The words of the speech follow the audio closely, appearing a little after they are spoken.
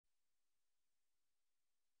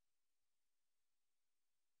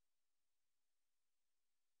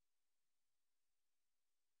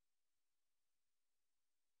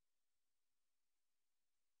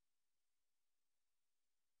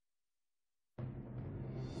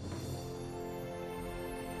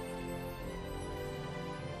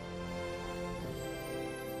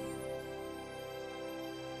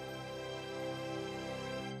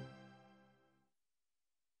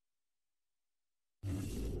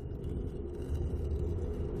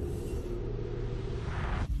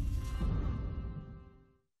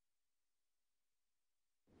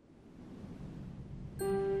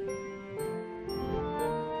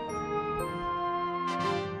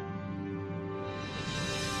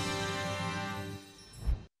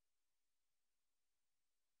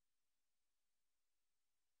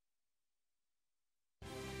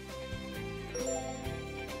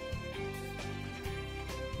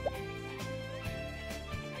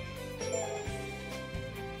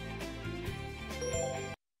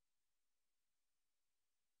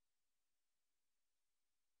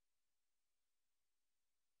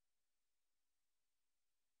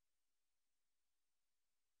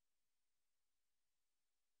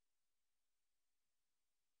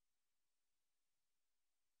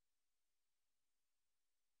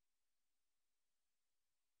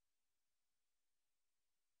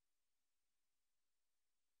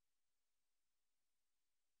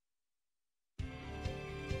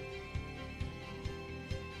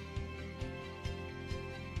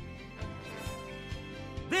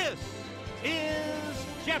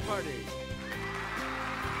Jeopardy!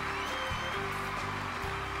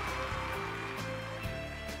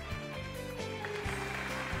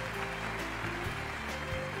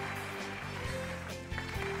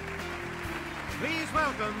 Please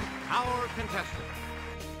welcome our contestants.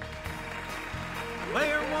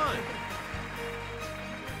 Player one.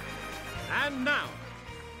 And now,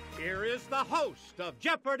 here is the host of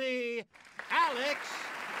Jeopardy, Alex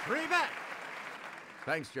Trevet.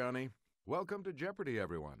 Thanks, Johnny. Welcome to Jeopardy,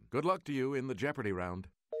 everyone. Good luck to you in the Jeopardy round.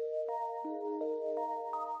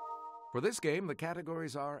 For this game, the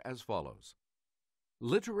categories are as follows: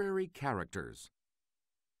 literary characters,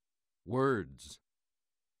 words,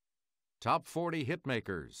 top 40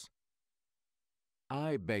 hitmakers,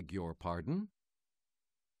 I beg your pardon,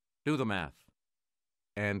 do the math,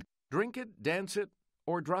 and drink it, dance it,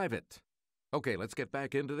 or drive it. Okay, let's get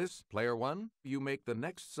back into this. Player one, you make the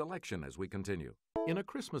next selection as we continue. In A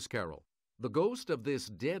Christmas Carol, the ghost of this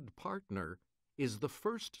dead partner is the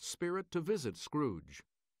first spirit to visit Scrooge.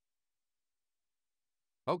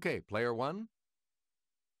 Okay, player one.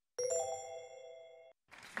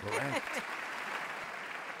 Correct.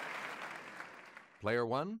 Player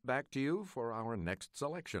one, back to you for our next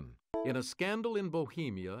selection. In A Scandal in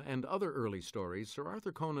Bohemia and other early stories, Sir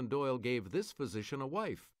Arthur Conan Doyle gave this physician a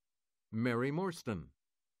wife, Mary Morstan.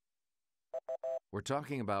 We're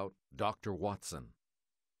talking about Dr. Watson.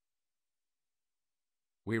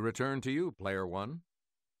 We return to you, player one.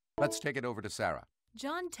 Let's take it over to Sarah.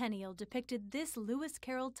 John Tenniel depicted this Lewis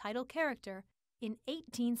Carroll title character in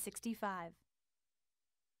 1865.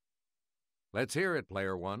 Let's hear it,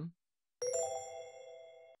 player one.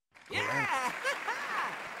 Yeah!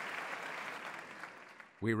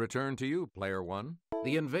 We return to you, player one.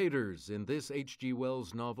 The invaders in this H.G.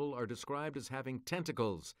 Wells novel are described as having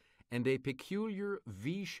tentacles and a peculiar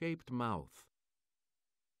V-shaped mouth.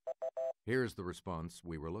 Here's the response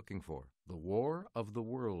we were looking for: The War of the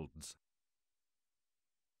Worlds.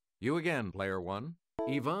 You again, player one.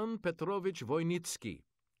 Ivan Petrovich Voynitsky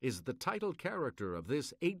is the title character of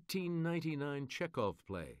this 1899 Chekhov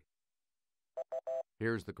play.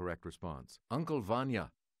 Here's the correct response: Uncle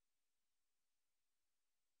Vanya.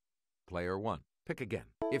 Player one. Pick again.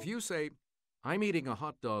 If you say, I'm eating a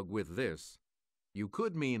hot dog with this, you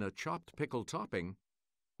could mean a chopped pickle topping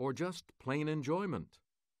or just plain enjoyment.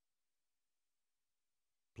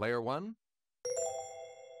 Player one.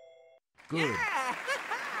 Good. Yeah!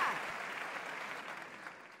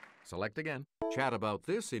 Select again. Chat about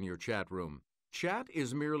this in your chat room. Chat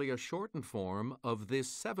is merely a shortened form of this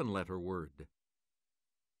 7-letter word.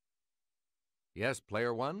 Yes,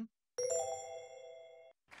 player one?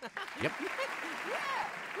 Yep. Yeah!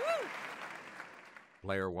 Woo!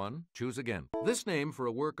 Player one, choose again. This name for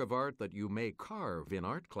a work of art that you may carve in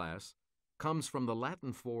art class comes from the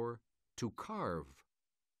Latin for to carve.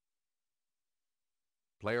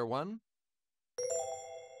 Player one?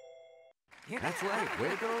 Yeah. That's right. Way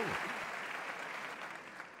to go.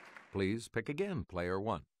 Please pick again, player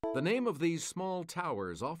one. The name of these small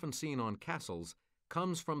towers often seen on castles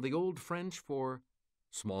comes from the Old French for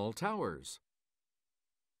small towers.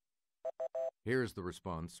 Here's the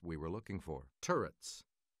response we were looking for: turrets.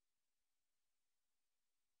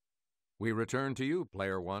 We return to you,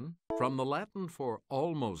 player one. From the Latin for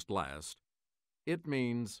almost last, it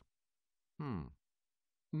means,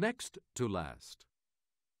 next to last.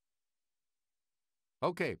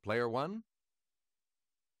 Okay, player one.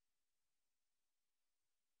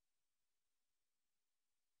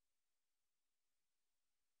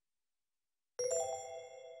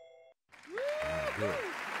 Good.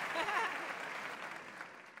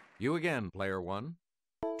 You again, player one.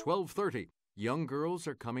 12:30. Young girls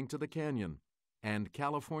are coming to the canyon. And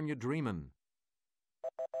California Dreamin'.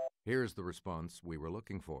 Here's the response we were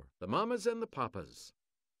looking for: the mamas and the papas.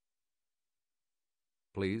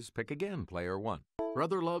 Please pick again, player one.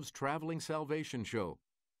 Brother Love's Traveling Salvation Show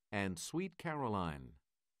and Sweet Caroline.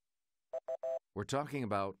 We're talking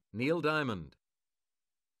about Neil Diamond.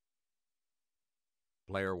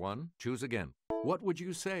 Player one, choose again. What would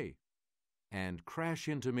you say? And Crash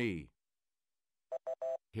Into Me.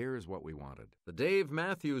 Here's what we wanted: the Dave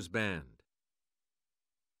Matthews Band.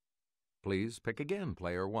 Please pick again,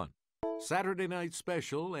 player one. Saturday Night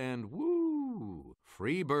Special and woo,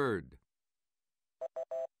 Free Bird.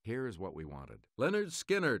 Here's what we wanted: Leonard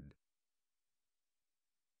Skinnard.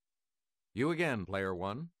 You again, player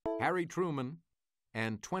one. Harry Truman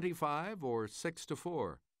and 25 or 6 to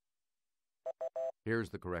 4. Here's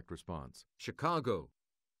the correct response: Chicago.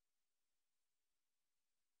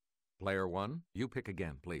 Player one, you pick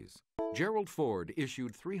again, please. Gerald Ford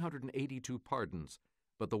issued 382 pardons,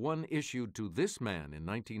 but the one issued to this man in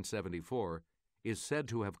 1974 is said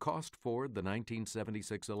to have cost Ford the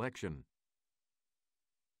 1976 election?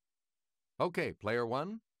 Okay, player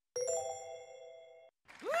one.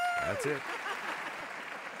 That's it.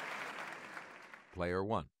 Player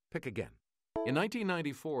one. Pick again. In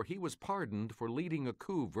 1994, he was pardoned for leading a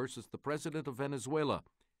coup versus the president of Venezuela.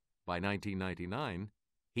 By 1999,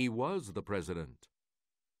 he was the president.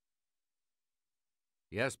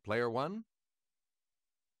 Yes, player one.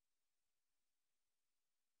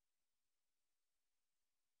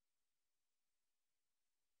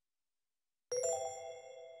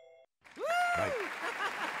 Right.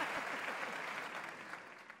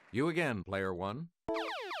 You again, player one.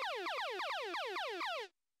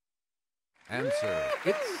 Answer.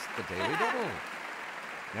 It's the Daily Double.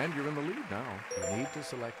 And you're in the lead now. You need to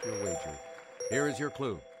select your wager. Here is your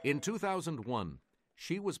clue. In 2001,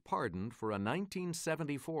 she was pardoned for a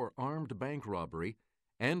 1974 armed bank robbery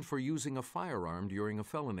and for using a firearm during a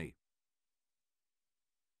felony.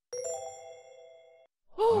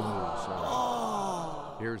 Oh,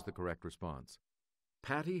 sorry. Here's the correct response.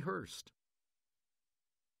 Patty Hearst.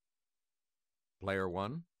 Player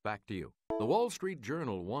one, back to you. The Wall Street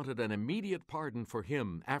Journal wanted an immediate pardon for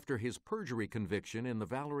him after his perjury conviction in the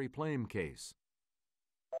Valerie Plame case.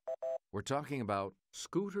 We're talking about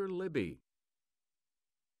Scooter Libby.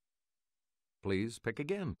 Please pick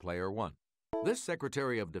again, player one. This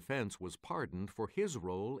Secretary of Defense was pardoned for his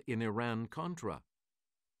role in Iran-Contra.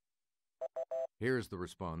 Here's the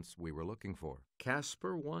response we were looking for.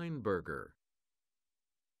 Caspar Weinberger.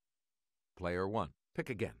 Player one, pick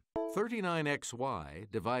again. 39xy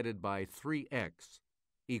divided by 3x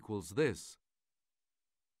equals this.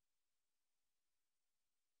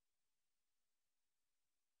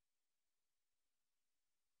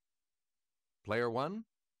 Player one.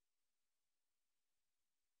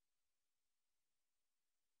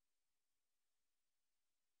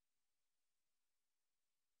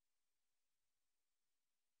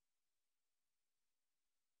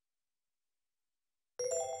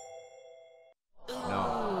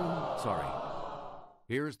 No, sorry.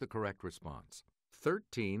 Here's the correct response.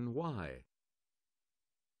 13y.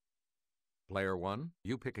 Player one,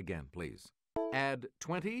 you pick again, please. Add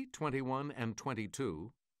 20, 21, and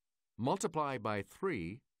 22, multiply by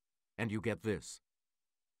 3, and you get this.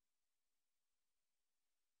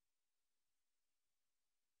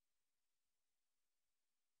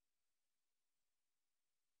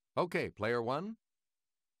 Okay, player one.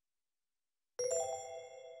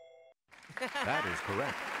 That is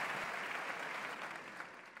correct.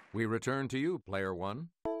 We return to you, player one.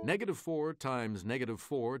 -4 times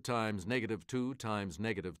 -4 times -2 times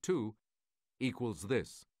 -2 equals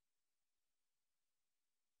this.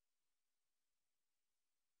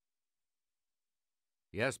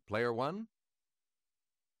 Yes, player one?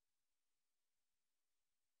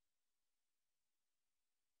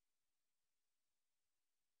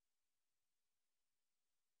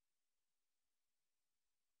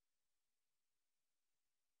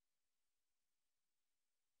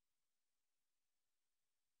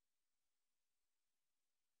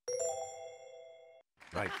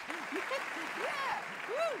 Right.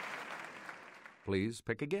 Please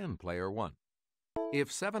pick again, player one.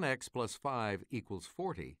 If 7x plus 5 equals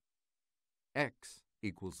 40, x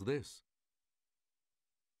equals this.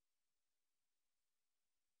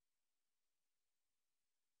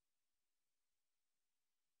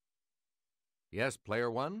 Yes,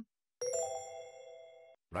 player one?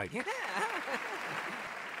 Right.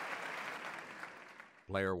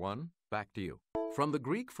 Player one, back to you. From the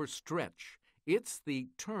Greek for stretch, it's the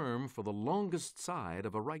term for the longest side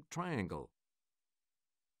of a right triangle.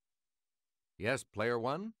 Yes, player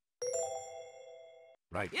one?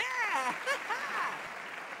 Right. Yeah!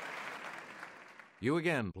 You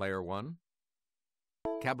again, player one.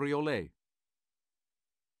 Cabriolet.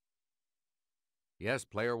 Yes,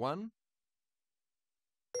 player one?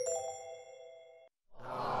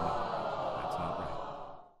 No, that's not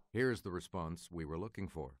right. Here's the response we were looking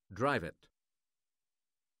for. Drive it.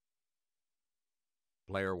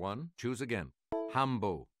 Player one, choose again.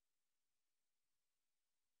 Hambo.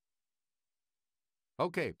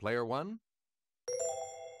 Okay, player one.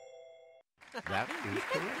 That is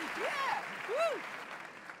correct. Yeah! Woo!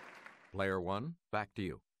 Player one, back to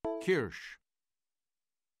you. Kirsch.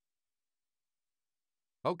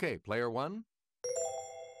 Okay, player one.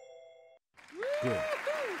 Good.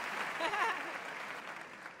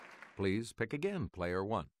 Please pick again, player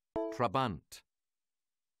one. Trabant.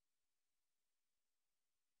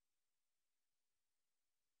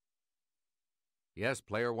 Yes,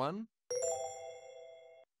 player one.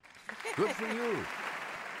 Good for you.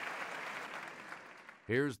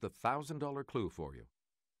 Here's the $1,000 clue for you.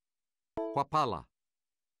 Wapala.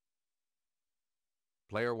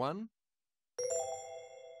 Player one?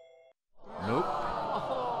 Nope.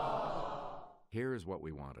 Here's what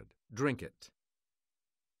we wanted. Drink it.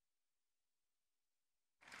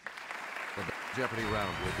 The Jeopardy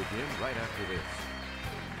round will begin right after this.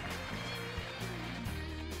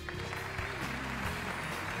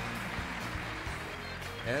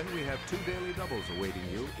 And we have 2 daily doubles awaiting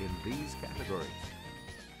you in these categories.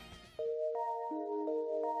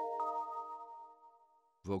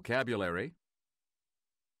 Vocabulary.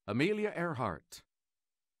 Amelia Earhart.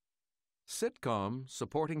 Sitcom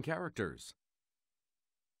supporting characters.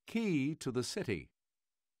 Key to the city.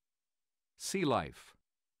 Sea life.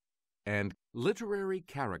 And literary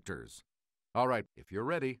characters. All right, if you're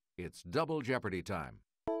ready, it's double Jeopardy time.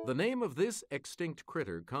 The name of this extinct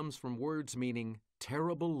critter comes from words meaning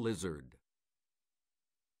terrible lizard.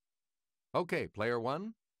 Okay, player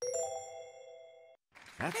one.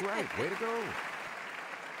 That's right, way to go.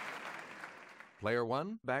 Player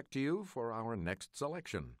one, back to you for our next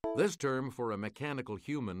selection. This term for a mechanical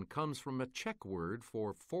human comes from a Czech word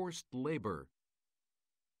for forced labor.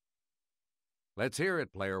 Let's hear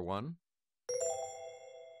it, player one.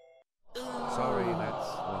 Sorry, that's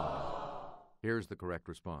wrong. Here's the correct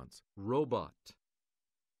response. Robot.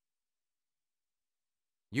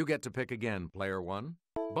 You get to pick again, player one.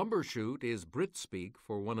 Bumbershoot is Brit speak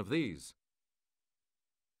for one of these.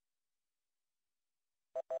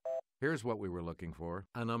 Here's what we were looking for.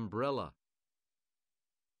 An umbrella.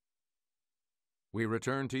 We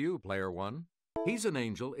return to you, player one. He's an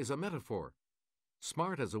angel is a metaphor.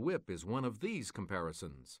 Smart as a whip is one of these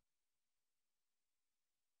comparisons.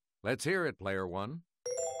 Let's hear it, player one.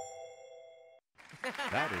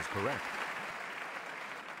 That is correct.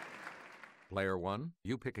 Player one,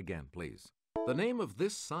 you pick again, please. The name of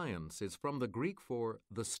this science is from the Greek for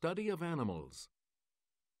the study of animals.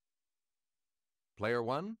 Player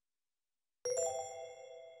one?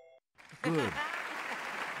 Good.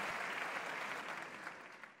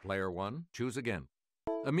 Player one, choose again.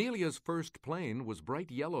 Amelia's first plane was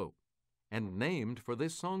bright yellow and named for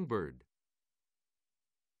this songbird.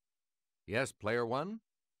 Yes, player one?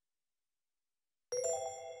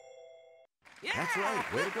 Yeah! That's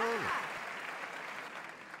right, way to go.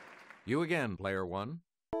 You again, player one.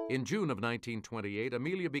 In June of 1928,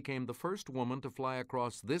 Amelia became the first woman to fly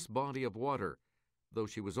across this body of water, though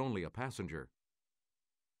she was only a passenger.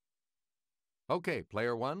 Okay,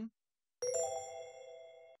 player one.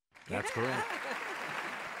 That's correct.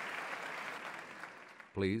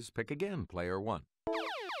 Please pick again, player one.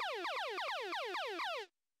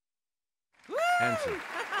 Answer.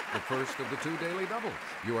 The first of the 2 daily doubles.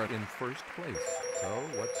 You are in first place. So,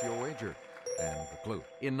 what's your wager? And the clue.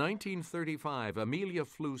 In 1935, Amelia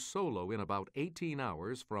flew solo in about 18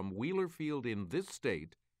 hours from Wheeler Field in this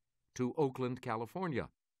state to Oakland, California.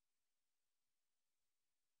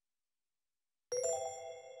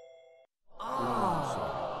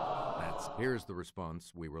 Sorry. Here's the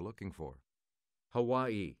response we were looking for.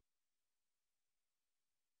 Hawaii.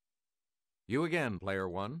 You again, player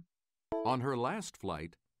one. On her last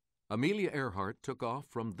flight, Amelia Earhart took off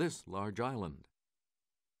from this large island.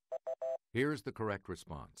 Here's the correct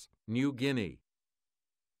response. New Guinea.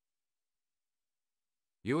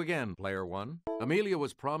 You again, player one. Amelia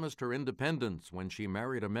was promised her independence when she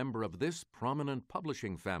married a member of this prominent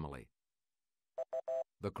publishing family.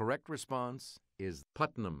 The correct response is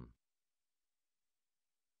Putnam.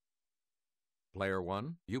 Player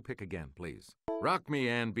one, you pick again, please. Rock me,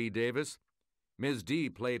 Ann B. Davis. Ms. D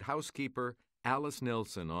played housekeeper Alice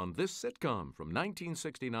Nelson on this sitcom from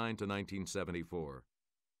 1969 to 1974.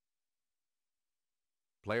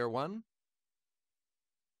 Player one?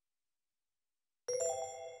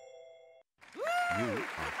 You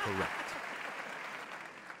are correct.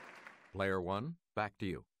 Player one, back to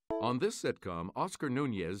you. On this sitcom, Oscar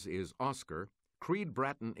Nunez is Oscar, Creed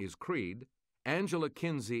Bratton is Creed, Angela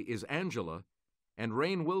Kinsey is Angela, and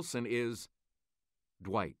Rainn Wilson is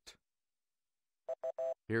Dwight.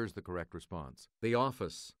 Here's the correct response. The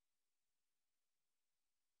Office.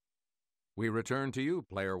 We return to you,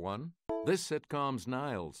 player one. This sitcom's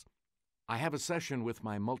Niles. I have a session with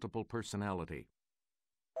my multiple personality.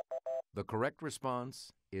 The correct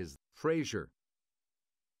response is Frasier.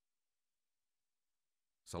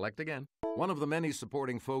 Select again. One of the many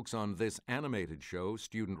supporting folks on this animated show,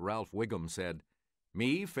 student Ralph Wiggum, said,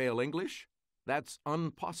 "Me fail English? That's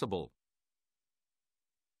unpossible."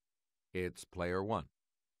 It's player one.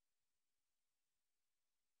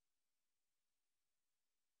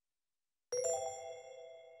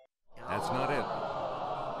 That's not it.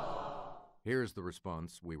 Here's the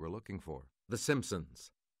response we were looking for. The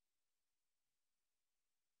Simpsons.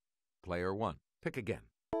 Player 1. Pick again.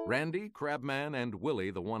 Randy, Crabman, and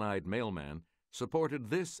Willie, the one-eyed mailman, supported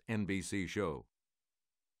this NBC show.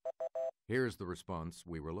 Here's the response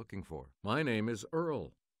we were looking for. My name is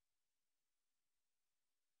Earl.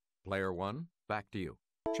 Player 1, back to you.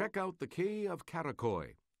 Check out the Key of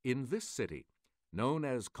Karakoy in this city, known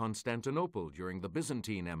as Constantinople during the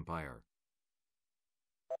Byzantine Empire.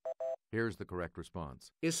 Here's the correct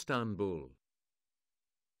response. Istanbul.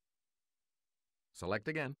 Select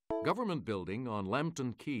again. Government building on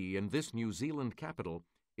Lambton Quay in this New Zealand capital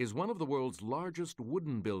is one of the world's largest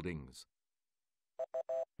wooden buildings.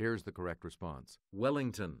 Here's the correct response.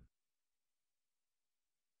 Wellington.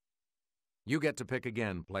 You get to pick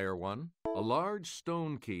again, Player 1. A large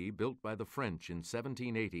stone quay built by the French in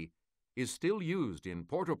 1780 is still used in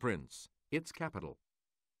Port-au-Prince, its capital.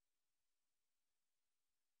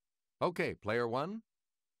 Okay, Player 1.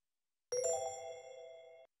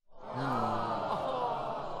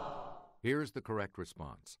 Here's the correct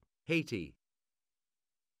response. Haiti.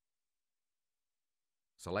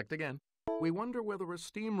 Select again. We wonder whether a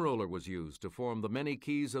steamroller was used to form the many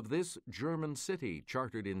quays of this German city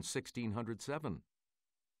chartered in 1607.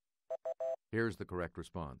 Here's the correct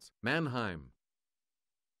response. Mannheim.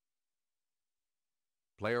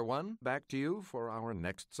 Player 1, back to you for our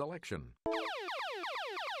next selection.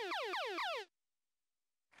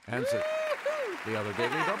 Answer. The other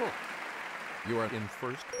daily double. You are in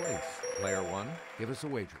first place. Player 1, give us a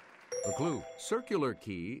wager. The clue. Circular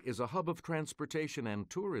Quay is a hub of transportation and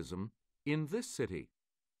tourism in this city.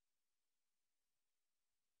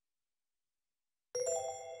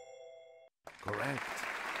 Correct.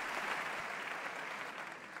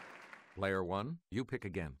 Player 1, you pick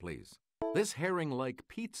again, please. This herring-like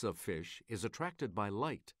pizza fish is attracted by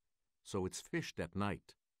light, so it's fished at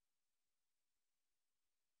night.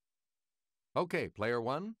 Okay, Player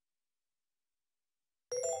 1.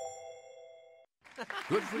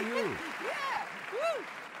 Good for you. Yeah! Woo!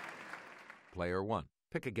 Player 1,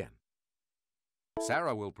 pick again.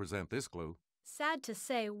 Sarah will present this clue. Sad to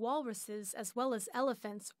say, walruses as well as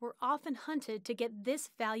elephants were often hunted to get this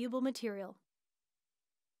valuable material.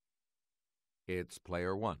 It's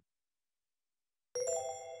Player 1.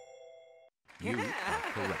 You are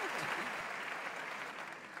correct.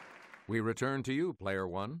 We return to you, Player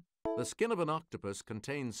 1. The skin of an octopus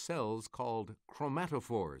contains cells called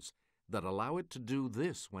chromatophores that allow it to do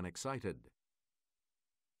this when excited.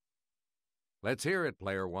 Let's hear it,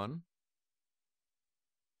 Player 1.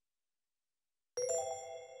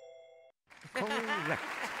 Correct.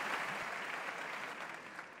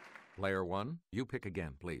 Player 1, you pick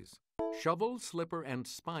again, please. Shovel, slipper, and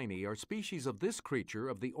spiny are species of this creature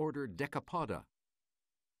of the order Decapoda.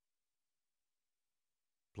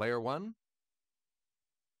 Player 1.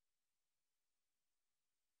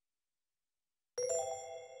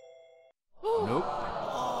 Nope.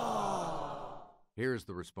 Here's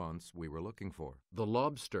the response we were looking for. The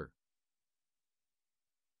lobster.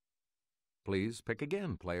 Please pick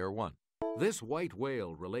again, Player 1. This white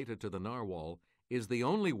whale, related to the narwhal, is the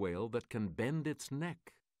only whale that can bend its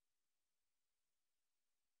neck.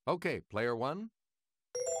 Okay, Player 1.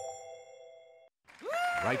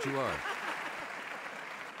 Right you are.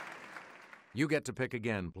 You get to pick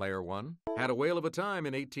again, Player 1. Had a whale of a time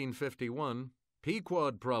in 1851.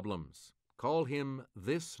 Pequod problems. Call him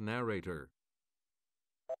this narrator.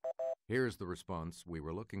 Here's the response we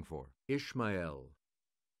were looking for. Ishmael.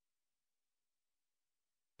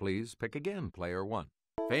 Please pick again, Player 1.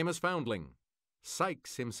 Famous foundling.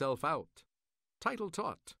 Psychs himself out. Title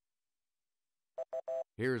taught.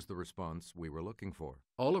 Here's the response we were looking for.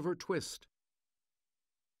 Oliver Twist.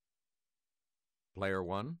 Player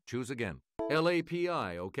 1, choose again.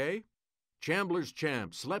 LAPI, okay? Chandler's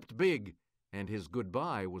champ slept big, and his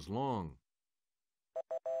goodbye was long.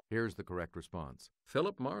 Here's the correct response.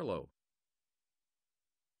 Philip Marlowe.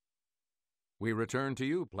 We return to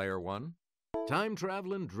you, Player 1.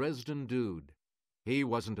 Time-traveling Dresden dude. He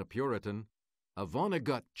wasn't a Puritan, a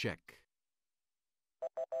Vonnegut Czech.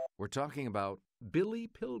 We're talking about Billy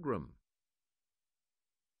Pilgrim.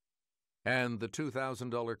 And the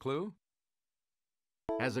 $2,000 clue?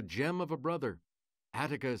 As a gem of a brother,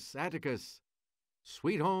 Atticus, Atticus,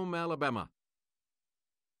 Sweet Home, Alabama.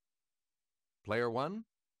 Player 1?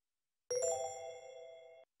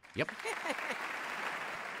 Yep.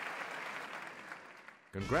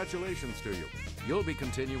 Congratulations to you. You'll be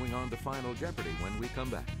continuing on to Final Jeopardy when we come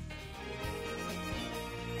back.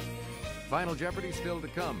 Final Jeopardy still to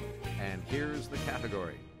come, and here's the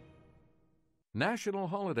category. National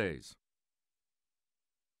holidays.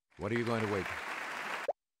 What are you going to wait?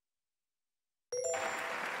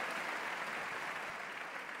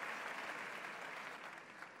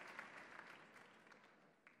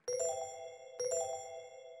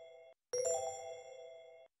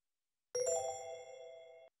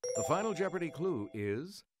 The final Jeopardy clue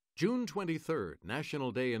is June 23rd,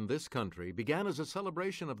 National Day in this country, began as a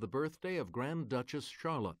celebration of the birthday of Grand Duchess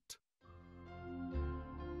Charlotte.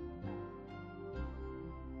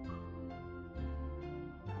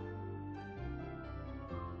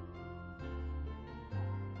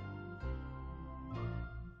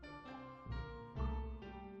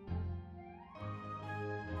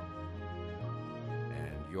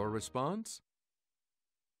 And your response?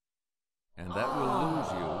 And that will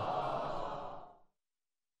lose you.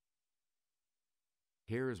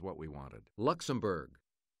 Here's what we wanted. Luxembourg.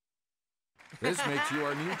 This makes you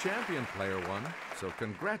our new champion, Player One, so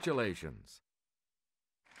congratulations.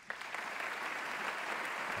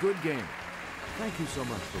 Good game. Thank you so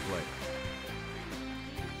much for playing.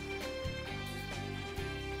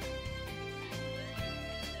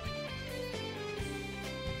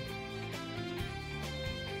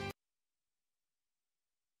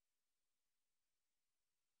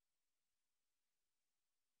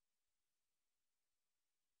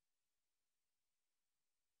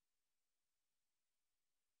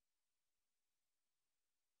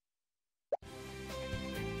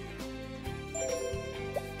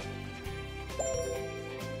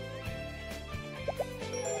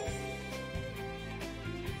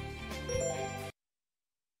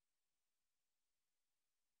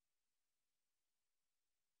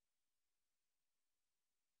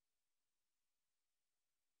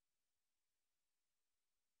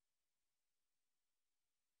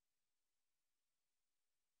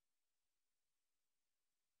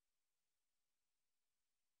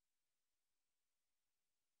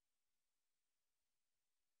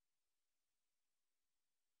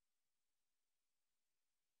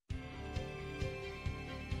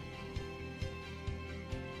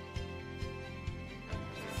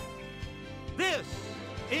 This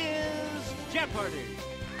is Jeopardy!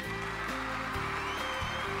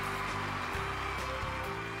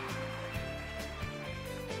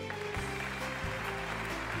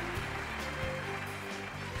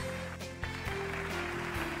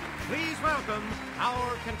 Please welcome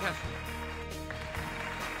our contestant.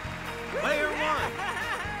 Player one.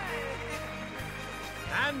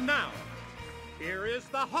 And now, here is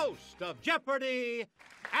the host of Jeopardy,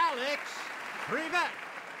 Alex Trevet.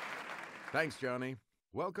 Thanks, Johnny.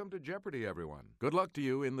 Welcome to Jeopardy, everyone. Good luck to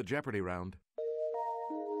you in the Jeopardy round.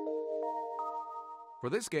 For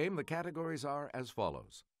this game, the categories are as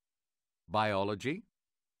follows. Biology.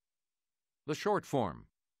 The short form.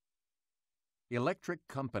 Electric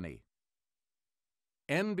company.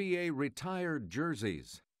 NBA retired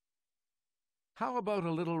jerseys. How about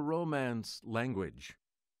a little romance language?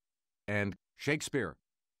 And Shakespeare.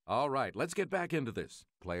 All right, let's get back into this.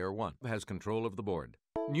 Player one has control of the board.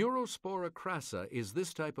 Neurospora crassa is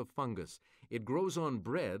this type of fungus. It grows on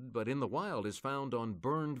bread, but in the wild is found on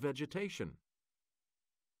burned vegetation.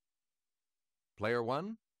 Player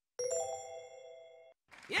one?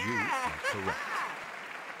 Yeah! You are correct.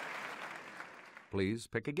 Please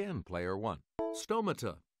pick again, player one.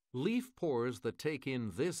 Stomata. Leaf pores that take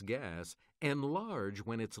in this gas enlarge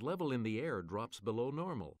when its level in the air drops below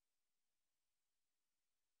normal.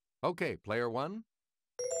 Okay, player one.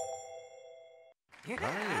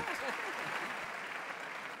 Right.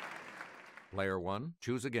 Player one,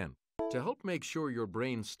 choose again. To help make sure your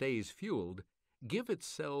brain stays fueled, give its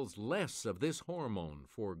cells less of this hormone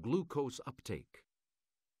for glucose uptake.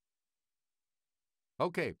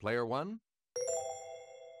 Okay, player one.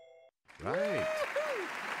 Right.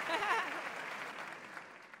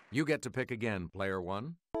 You get to pick again, player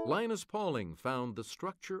one. Linus Pauling found the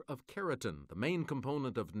structure of keratin, the main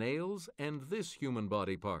component of nails and this human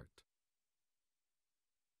body part.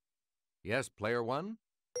 Yes, player one?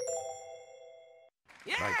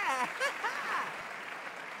 Yeah! Right.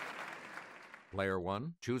 Player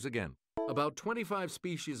one, choose again. About 25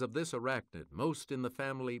 species of this arachnid, most in the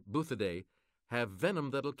family Buthidae, have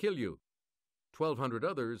venom that'll kill you. 1,200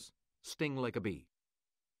 others sting like a bee.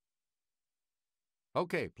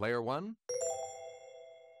 Okay, player one.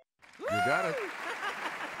 You got it.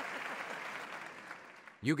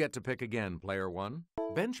 You get to pick again, player one.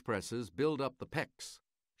 Bench presses build up the pecs,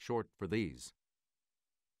 short for these.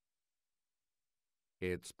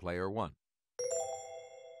 It's player one.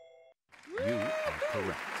 You are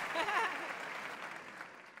correct.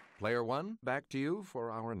 Player one, back to you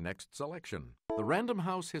for our next selection. The Random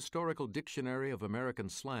House Historical Dictionary of American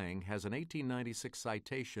Slang has an 1896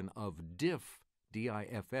 citation of diff,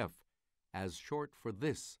 D-I-F-F, as short for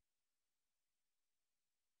this.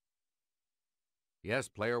 Yes,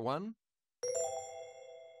 player one?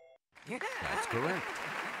 Yeah! That's correct.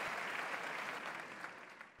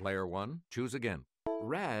 Player one, choose again.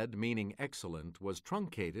 Rad, meaning excellent, was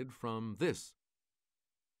truncated from this.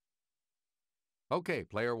 Okay,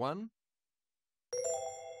 player one.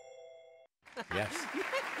 Yes.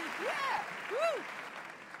 Yeah! Woo!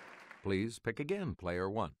 Please pick again, player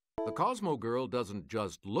one. The Cosmo Girl doesn't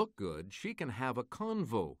just look good, she can have a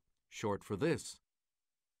convo, short for this.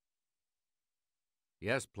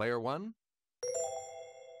 Yes, player one.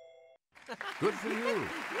 Good for you.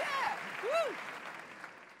 Yeah! Woo!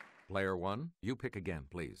 Player one, you pick again,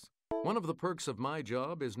 please. One of the perks of my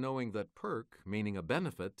job is knowing that perk, meaning a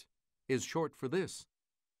benefit, is short for this.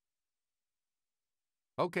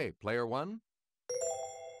 Okay, player one.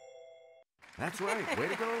 That's right, way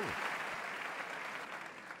to go.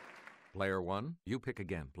 Player one, you pick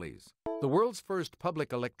again, please. The world's first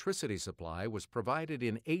public electricity supply was provided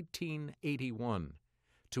in 1881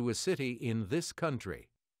 to a city in this country.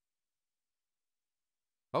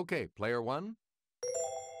 Okay, player one.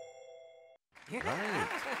 Yeah! Right.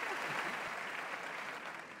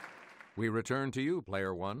 We return to you,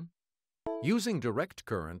 player one. Using direct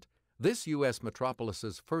current, this U.S.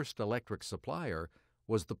 metropolis's first electric supplier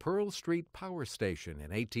was the Pearl Street Power Station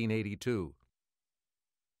in 1882.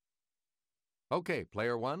 Okay,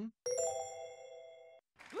 player one.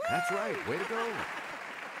 That's right, way to go.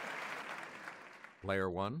 Player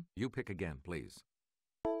one, you pick again, please.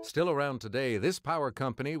 Still around today, this power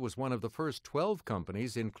company was one of the first 12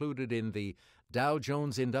 companies included in the Dow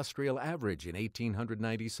Jones Industrial Average in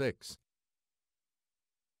 1896.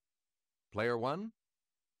 Player one.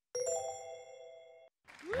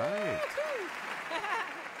 Right.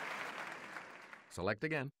 Select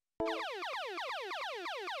again.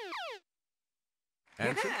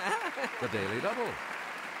 Answer, the Daily Double.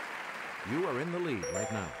 You are in the lead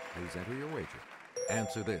right now. Please enter your wager.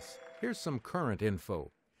 Answer this. Here's some current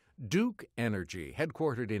info. Duke Energy,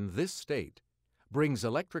 headquartered in this state, brings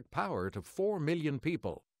electric power to 4 million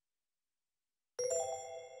people.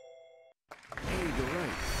 Hey, you're right.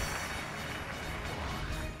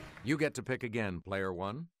 You get to pick again, player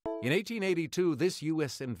one. In 1882, this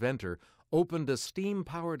U.S. inventor opened a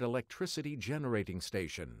steam-powered electricity generating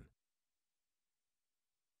station.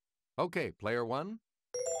 Okay, player one.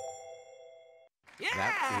 Yeah!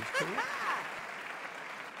 That is correct.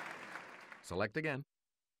 Select again.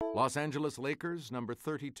 Los Angeles Lakers, number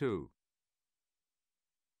 32.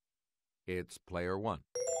 It's player one.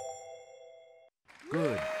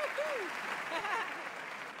 Good.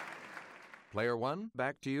 Player one,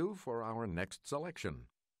 back to you for our next selection.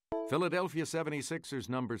 Philadelphia 76ers,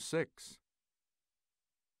 number 6.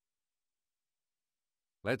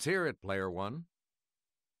 Let's hear it, player one.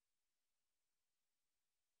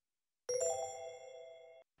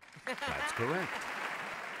 That's correct.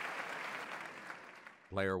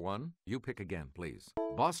 Player one, you pick again, please.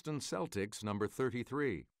 Boston Celtics, number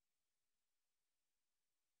 33.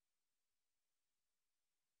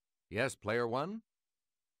 Yes, player one.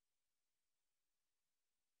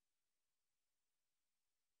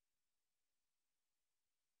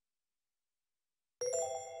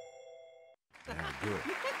 Good.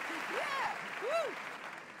 Yeah! Woo!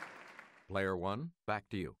 Player one, back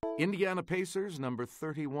to you. Indiana Pacers, number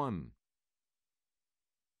 31.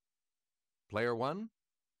 Player one.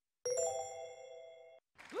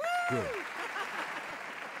 Good.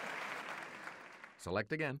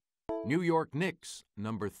 Select again. New York Knicks,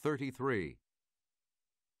 number 33.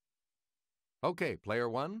 Okay, player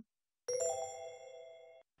one.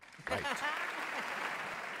 Right.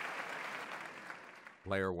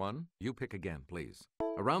 Player one, you pick again, please.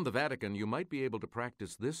 Around the Vatican, you might be able to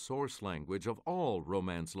practice this source language of all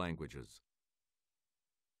Romance languages.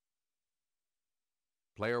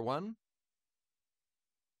 Player one.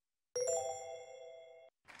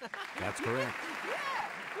 That's correct. Yeah!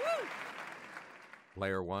 Woo!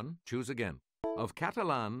 Player one, choose again. Of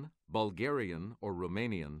Catalan, Bulgarian, or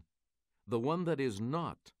Romanian, the one that is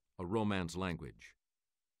not a Romance language.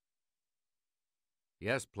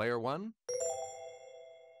 Yes, player one.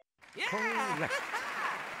 Yeah! Correct.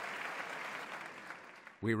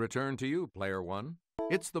 We return to you, player one.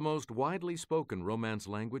 It's the most widely spoken Romance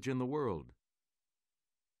language in the world.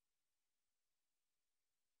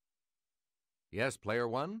 Yes, player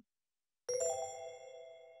one.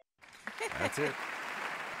 That's it.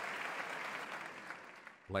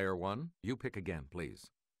 Player one, you pick again, please.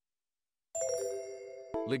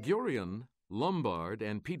 Ligurian, Lombard,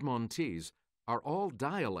 and Piedmontese are all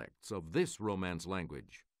dialects of this Romance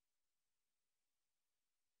language.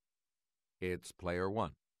 It's player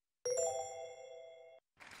one.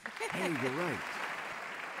 Hey, you're right.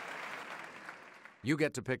 You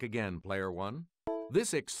get to pick again, player one.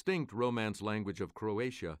 This extinct Romance language of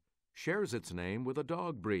Croatia shares its name with a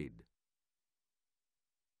dog breed.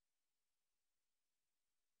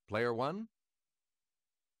 player one?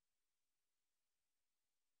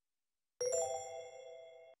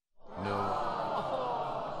 No.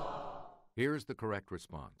 Here's the correct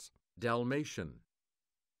response. Dalmatian.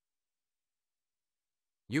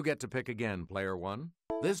 You get to pick again, player one.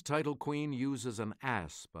 This title queen uses an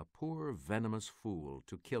asp, a poor venomous fool,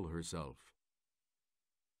 to kill herself.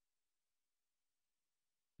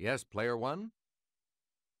 Yes, player one?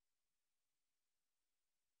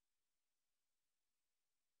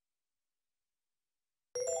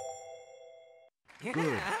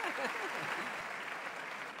 Good.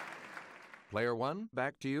 Player one,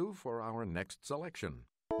 back to you for our next selection.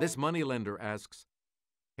 This moneylender asks,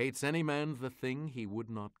 hates any man the thing he would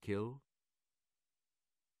not kill?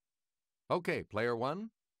 Okay, player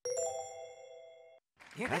one.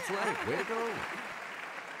 That's right, way to go.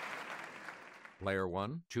 Player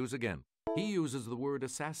one, choose again. He uses the word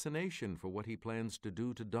assassination for what he plans to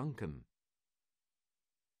do to Duncan.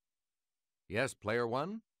 Yes, player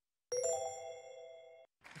one?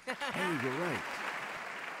 Hey, you're right.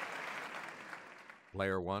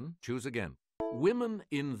 Player one, choose again. Women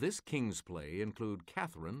in this king's play include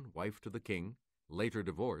Catherine, wife to the king, later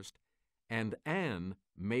divorced, and Anne,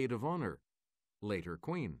 maid of honor, later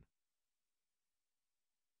queen.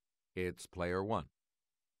 It's player one.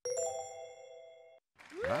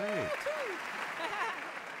 Right.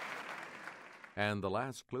 And the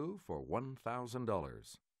last clue for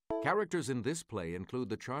 $1,000. Characters in this play include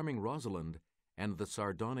the charming Rosalind and the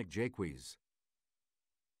sardonic Jaques.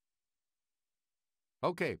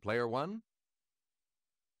 Okay, player one.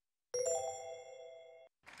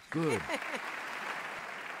 Good.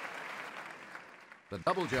 The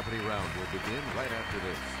Double Jeopardy round will begin right after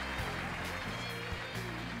this.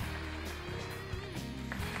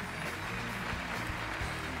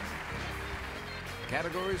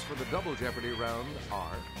 Categories for the Double Jeopardy round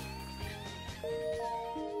are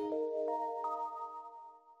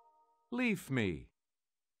Leaf Me,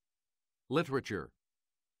 Literature,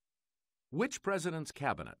 Which President's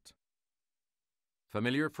Cabinet,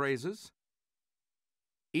 Familiar Phrases,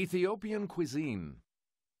 Ethiopian Cuisine,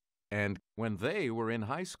 and When They Were in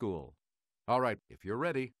High School. All right, if you're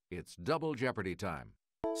ready, it's Double Jeopardy time.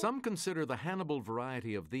 Some consider the Hannibal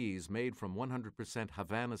variety of these, made from 100%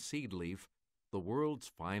 Havana seed leaf, the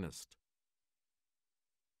world's finest.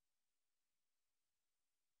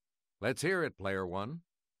 Let's hear it, player one.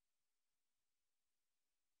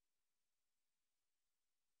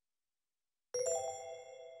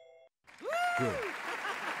 Good.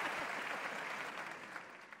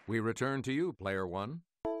 We return to you, player one.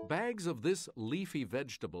 Bags of this leafy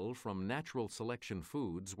vegetable from Natural Selection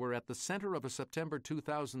Foods were at the center of a September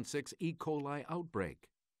 2006 E. coli outbreak.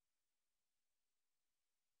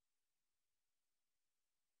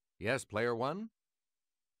 Yes, player one?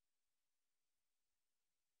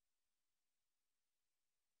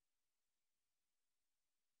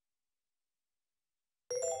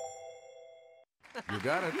 You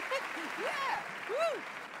got it. Yeah! Woo!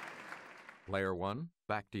 Player one,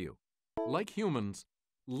 back to you. Like humans,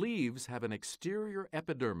 leaves have an exterior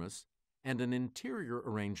epidermis and an interior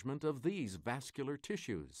arrangement of these vascular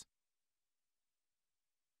tissues.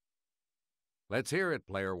 Let's hear it,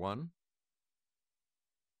 player one.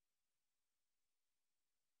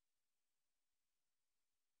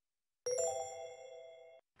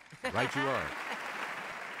 Right you are.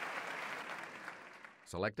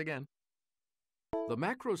 Select again. The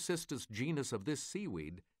Macrocystis genus of this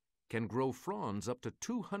seaweed can grow fronds up to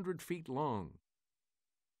 200 feet long.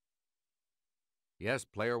 Yes,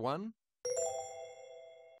 player one?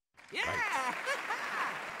 Yeah! Right.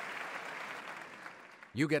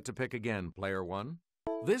 You get to pick again, player one.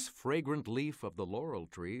 This fragrant leaf of the laurel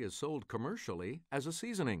tree is sold commercially as a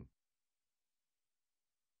seasoning.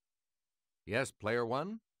 Yes, player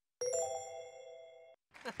one?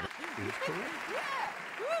 Is correct. Yeah!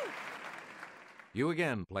 Woo! You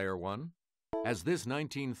again, player one. As this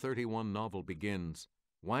 1931 novel begins,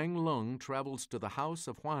 Wang Lung travels to the house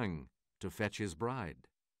of Huang to fetch his bride.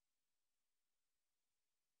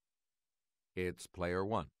 It's player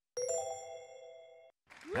one.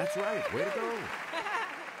 That's right, way to go.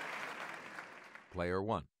 Player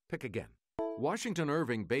one, pick again. Washington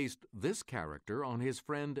Irving based this character on his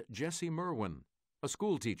friend Jesse Merwin, a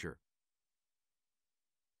schoolteacher.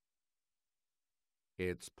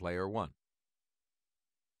 It's player one.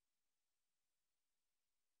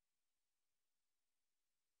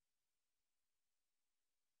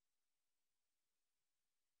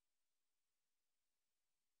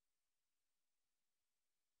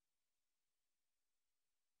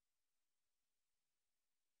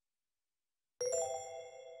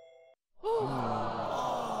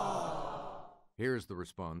 Here's the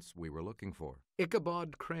response we were looking for.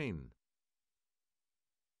 Ichabod Crane.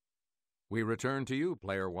 We return to you,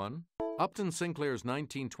 Player 1. Upton Sinclair's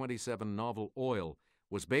 1927 novel Oil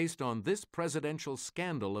was based on this presidential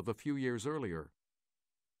scandal of a few years earlier.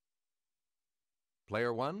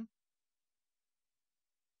 Player 1?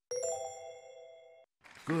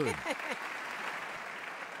 Good.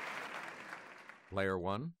 Player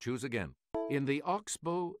 1, choose again. In the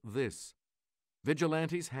Oxbow This,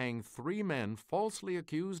 vigilantes hang 3 men falsely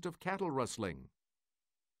accused of cattle rustling.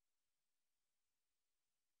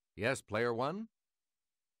 Yes, Player 1?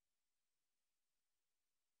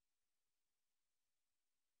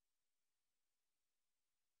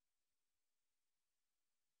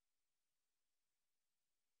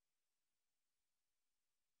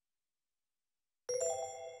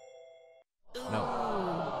 No.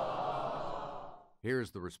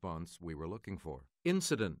 Here's the response we were looking for.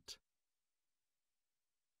 Incident.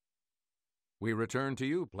 We return to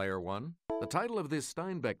you, Player 1. The title of this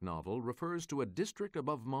Steinbeck novel refers to a district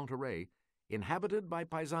above Monterey inhabited by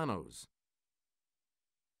paisanos.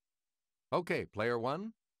 Okay, Player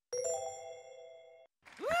 1.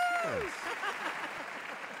 Yes.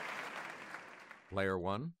 Player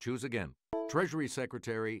 1, choose again. Treasury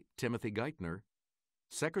Secretary Timothy Geithner,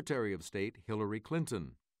 Secretary of State Hillary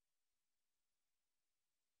Clinton.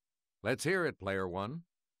 Let's hear it, Player 1.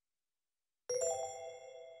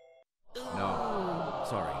 No,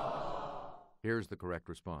 sorry. Here's the correct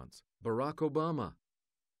response. Barack Obama.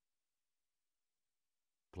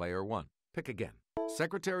 Player 1, pick again.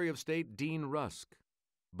 Secretary of State Dean Rusk,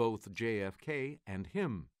 both JFK and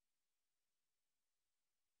him.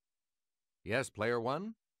 Yes, Player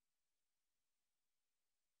 1?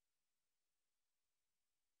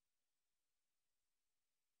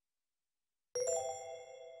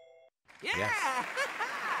 Yeah! Yes.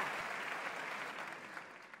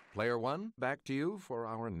 Player 1, back to you for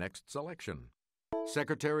our next selection.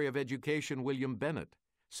 Secretary of Education William Bennett,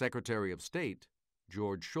 Secretary of State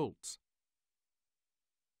George Shultz.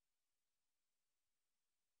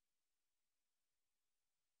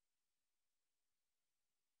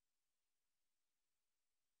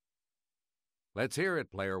 Let's hear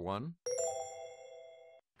it, Player 1.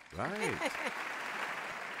 Right.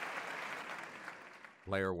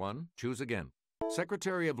 Player 1, choose again.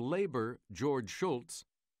 Secretary of Labor George Shultz,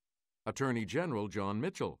 Attorney General John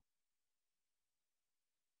Mitchell.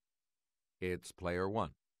 It's Player 1.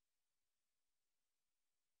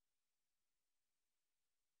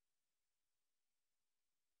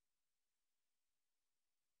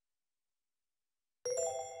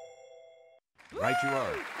 Right you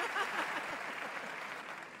are.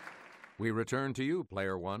 We return to you,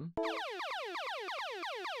 Player 1.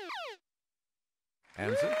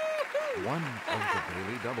 Answer? One of the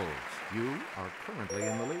daily doubles. You are currently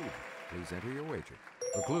in the lead. Please enter your wager.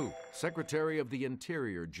 The clue: Secretary of the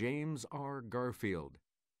Interior James R. Garfield.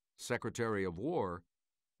 Secretary of War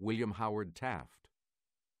William Howard Taft.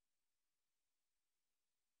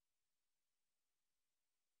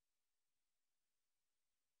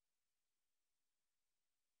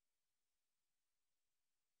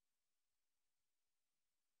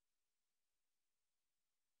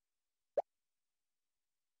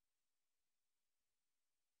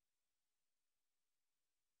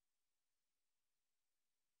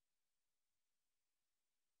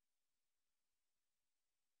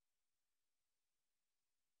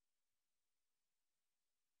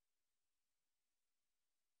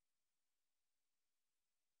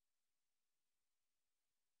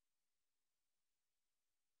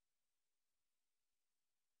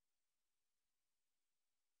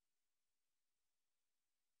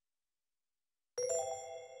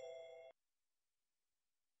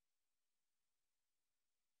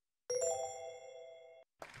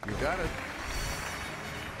 You got it.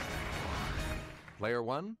 Player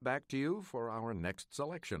 1, back to you for our next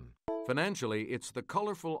selection. Financially, it's the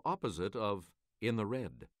colorful opposite of in the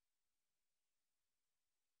red.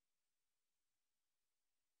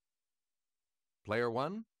 Player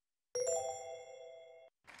 1?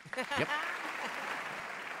 Yep.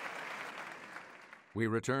 We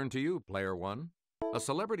return to you, Player 1. A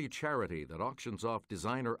celebrity charity that auctions off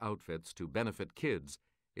designer outfits to benefit kids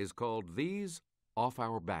is called These Off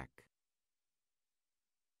Our Back.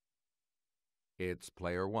 It's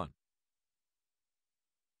Player 1.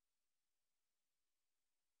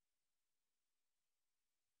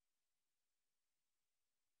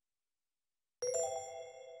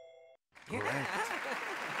 Correct.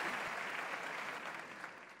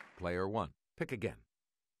 Player 1. Pick again.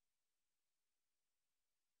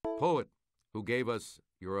 Poet who gave us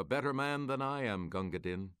You're a Better Man Than I Am, Gunga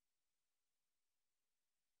Din.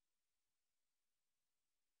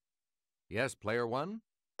 Yes, player one?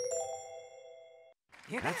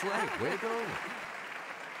 Yeah. That's right. Way to go.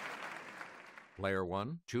 Player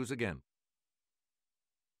one, choose again.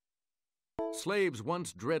 Slaves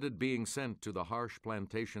once dreaded being sent to the harsh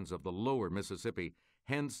plantations of the lower Mississippi,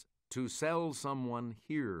 hence, to sell someone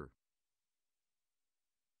here.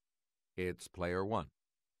 It's player one.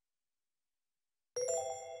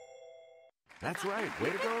 That's right.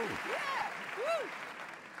 Way to go. Yeah. Woo.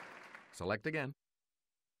 Select again.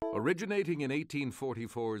 Originating in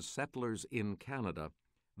 1844's Settlers in Canada,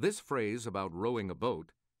 this phrase about rowing a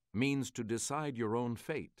boat means to decide your own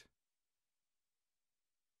fate.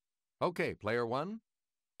 Okay, player one.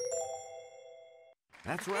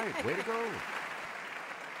 That's right. Way to go.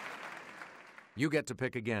 You get to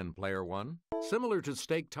pick again, player one. Similar to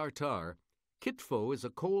steak tartare, kitfo is a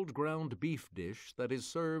cold ground beef dish that is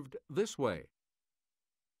served this way.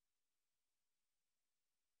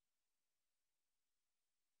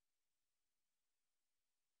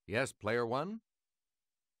 Yes, player one?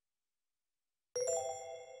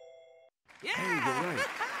 Yeah. Hey, you're right.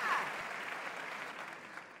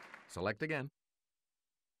 Select again.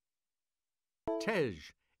 Tej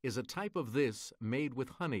is a type of this made with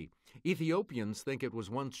honey. Ethiopians think it was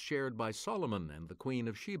once shared by Solomon and the Queen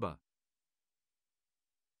of Sheba.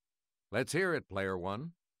 Let's hear it, player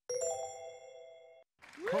one.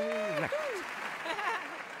 Correct.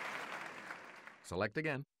 Select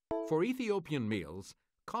again. For Ethiopian meals,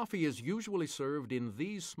 coffee is usually served in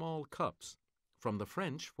these small cups, from the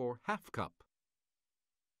French for half cup.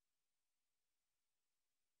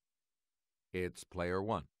 It's player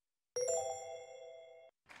one.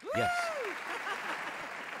 Yes.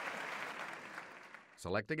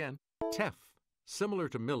 Select again. Teff, similar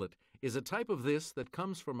to millet, is a type of this that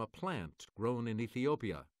comes from a plant grown in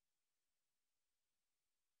Ethiopia.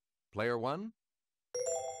 Player one?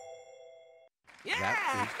 Yeah.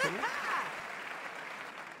 That is correct.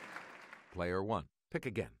 Player one. Pick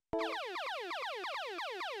again.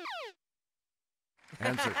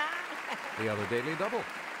 Answer. The other daily double.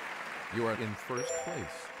 You are in first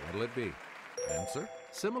place. What'll it be? Answer.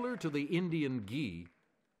 Similar to the Indian ghee,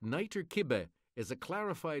 niter kibe is a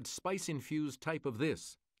clarified spice-infused type of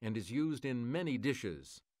this and is used in many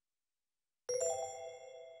dishes.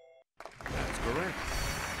 That's correct.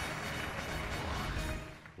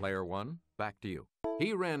 Player one, back to you.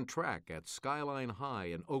 He ran track at Skyline High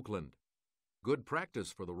in Oakland. Good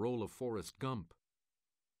practice for the role of Forrest Gump.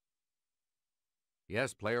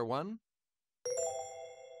 Yes, player one?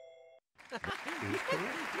 That is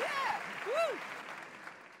correct. Yeah. Woo.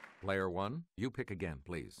 Player one, you pick again,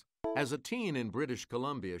 please. As a teen in British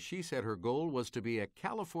Columbia, she said her goal was to be a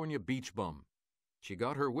California beach bum. She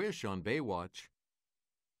got her wish on Baywatch.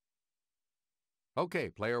 Okay,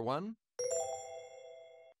 player one?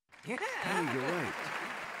 Yeah. Hey, you're right.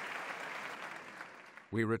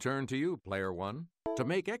 We return to you, player one. To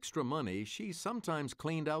make extra money, she sometimes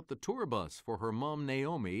cleaned out the tour bus for her mom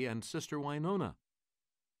Naomi and sister Winona.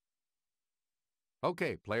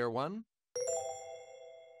 Okay, player one.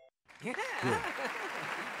 Yeah. Good.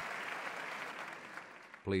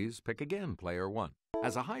 Please pick again, player one.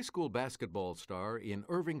 As a high school basketball star in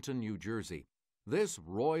Irvington, New Jersey, this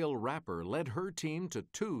royal rapper led her team to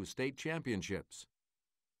 2 state championships.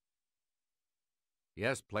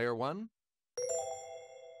 Yes, player one?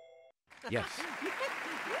 Yes. Yeah.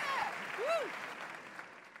 Woo.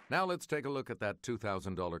 Now let's take a look at that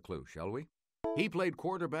 $2,000 clue, shall we? He played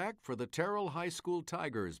quarterback for the Terrell High School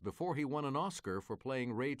Tigers before he won an Oscar for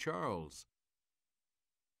playing Ray Charles.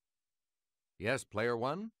 Yes, player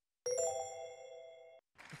one?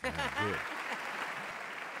 Good.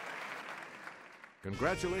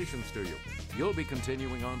 Congratulations to you. You'll be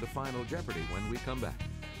continuing on to Final Jeopardy when we come back.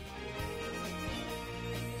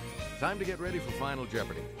 Time to get ready for Final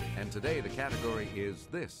Jeopardy. And today the category is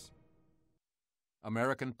this: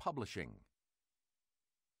 American Publishing.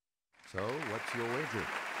 So, what's your wager?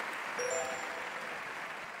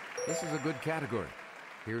 This is a good category.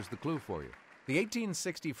 Here's the clue for you. The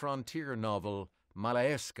 1860 frontier novel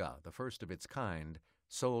Malaesca, the first of its kind,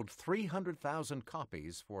 sold 300,000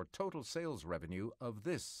 copies for a total sales revenue of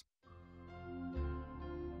this.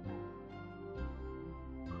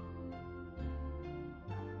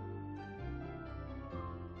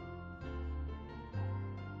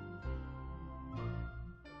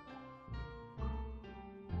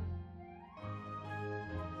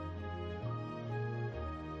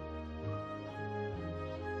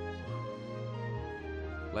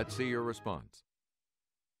 Let's see your response.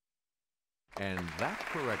 And that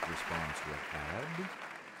correct response will add...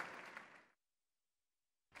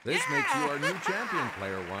 This makes you our new champion,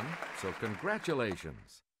 player one, so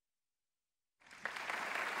congratulations.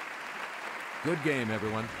 Good game,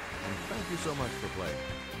 everyone, and thank you so much for playing.